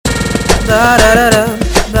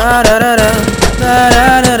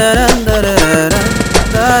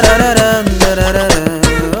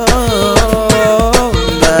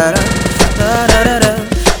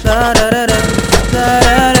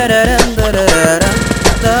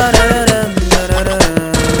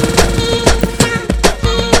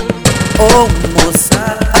Oh,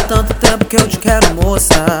 moça, há tanto tempo que eu te quero,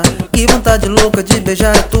 moça. Que vontade louca de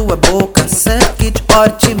beijar a tua boca. Sempre que te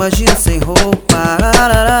olho te imagino sem roupa.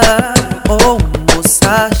 Oh,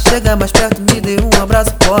 moça, chega mais perto, me dê um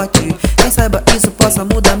abraço forte. Quem saiba isso possa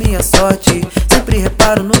mudar minha sorte. Sempre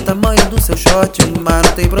reparo no tamanho do seu short, mas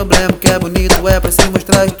não tem problema, que é bonito, é pra se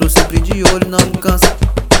mostrar. Estou sempre de olho, não me canso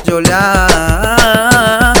de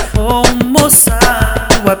olhar. Oh, moça,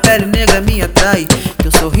 tua pele negra me atrai.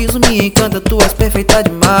 Teu sorriso me encanta, tu és perfeita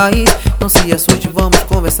demais. Não se assuste, vamos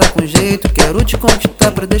conversar com jeito. Quero te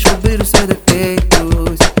conquistar pra descobrir os seus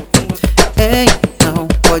defeitos. Então,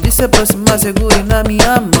 pode se aproximar, segure na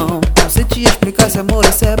minha mão. Não sei te explicar se amor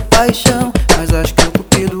ou se é paixão, mas acho que o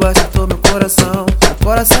cupido acertou meu coração. Meu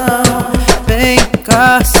coração, vem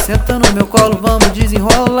cá, senta no meu colo, vamos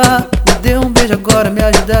desenrolar. Me dê um beijo agora, me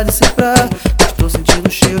ajuda a decifrar. Estou sentindo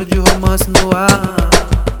o cheiro de romance no ar.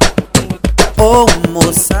 Oh,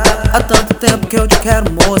 moça, há tanto tempo que eu te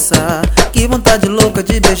quero, moça. Que vontade louca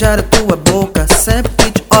de beijar a tua boca. Sempre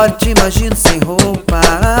que te olho te imagino sem roupa.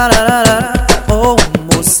 Oh,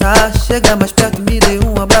 moça, chega mais perto, me dê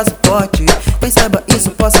um abraço forte. Quem saiba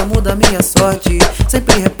isso possa mudar minha sorte.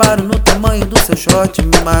 Sempre reparo no tamanho do seu short,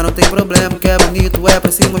 mas não tem problema, que é bonito, é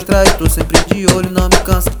pra se mostrar. Estou sempre de olho, não me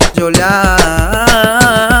canso de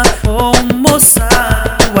olhar. Oh, moça,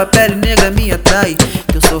 tua pele negra me atrai.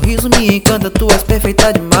 Teu sorriso me encanta, tu és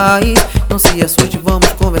perfeita demais. Não se assuste, vamos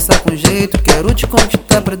conversar com jeito. Quero te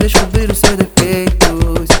conquistar pra descobrir os seus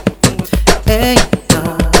defeitos.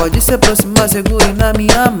 Então, pode se aproximar, segure na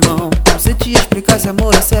minha mão. Não sei te explicar se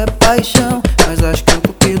amor ou se é paixão, mas acho que o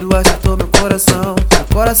cupido acertou meu coração. Meu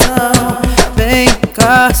coração, vem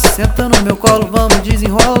cá, senta no meu colo, vamos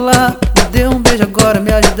desenrolar. Me dê um beijo agora,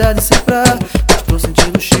 me ajuda a decifrar. Estou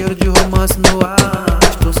sentindo o cheiro de romance no ar.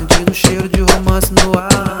 Estou sentindo o cheiro de romance no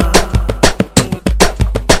ar.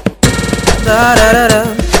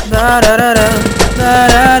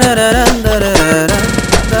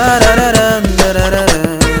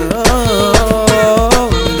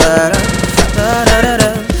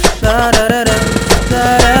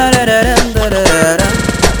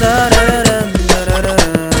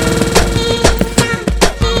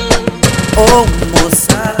 Oh,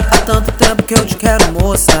 moça, há tanto tempo que eu te quero,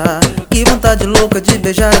 moça. Que vontade louca de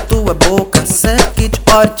beijar a tua boca. Sempre que te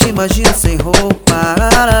olho te imagino sem roupa.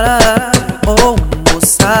 Oh,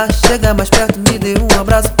 moça, chega mais perto, me dê um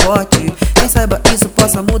abraço forte. Quem saiba isso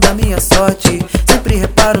possa mudar minha sorte. Sempre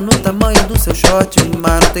reparo no tamanho do seu short,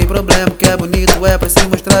 mas não tem problema, que é bonito, é pra se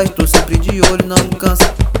mostrar. Estou sempre de olho, não me canso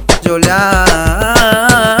de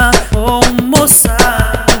olhar. Oh, moça,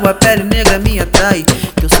 tua pele negra me atrai.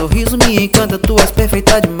 Teu sorriso me encanta, tu és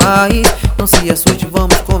perfeita demais. Não se assuste,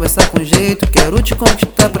 vamos conversar com jeito. Quero te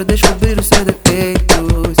conquistar pra descobrir os seus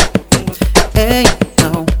defeitos.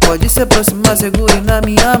 Então, pode se aproximar, segure na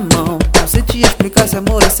minha mão. Não sei te explicar se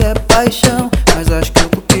amor ou se é paixão, mas acho que o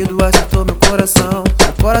cupido acertou meu coração.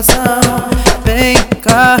 Meu coração, vem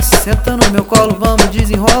cá, senta no meu colo, vamos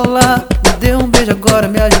desenrolar. Me dê um beijo agora,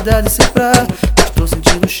 me ajuda a decifrar. Estou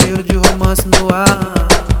sentindo o cheiro de romance no ar.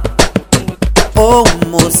 Oh,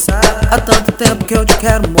 moça, há tanto tempo que eu te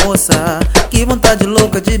quero, moça. Que vontade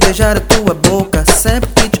louca de beijar a tua boca. Sempre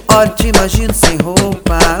que te olho te imagino sem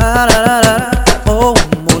roupa. Oh,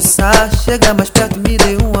 moça, chega mais perto, me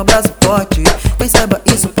dê um abraço forte. Quem saiba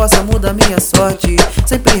isso possa mudar minha sorte.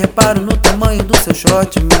 Sempre reparo no tamanho do seu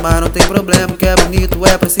short, mas não tem problema, que é bonito,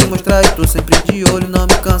 é pra se mostrar. Estou sempre de olho, não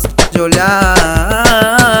me canso de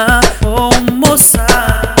olhar. Oh, moça,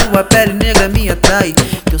 tua pele negra me atrai.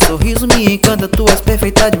 Teu sorriso me encanta, tu és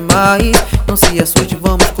perfeita demais. Não se assuste,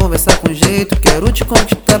 vamos conversar com jeito. Quero te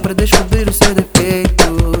conquistar pra descobrir os seus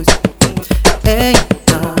defeitos.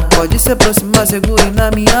 Então, pode se aproximar, segure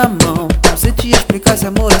na minha mão. Não sei te explicar se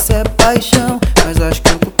amor ou se é paixão, mas acho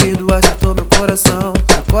que o cupido acertou meu coração.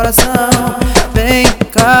 Meu coração, vem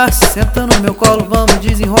cá, senta no meu colo, vamos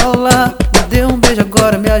desenrolar. Me dê um beijo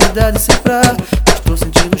agora, me ajuda a decifrar. Estou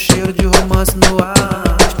sentindo o cheiro de romance no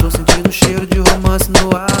ar. Estou sentindo o cheiro de romance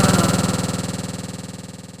no ar.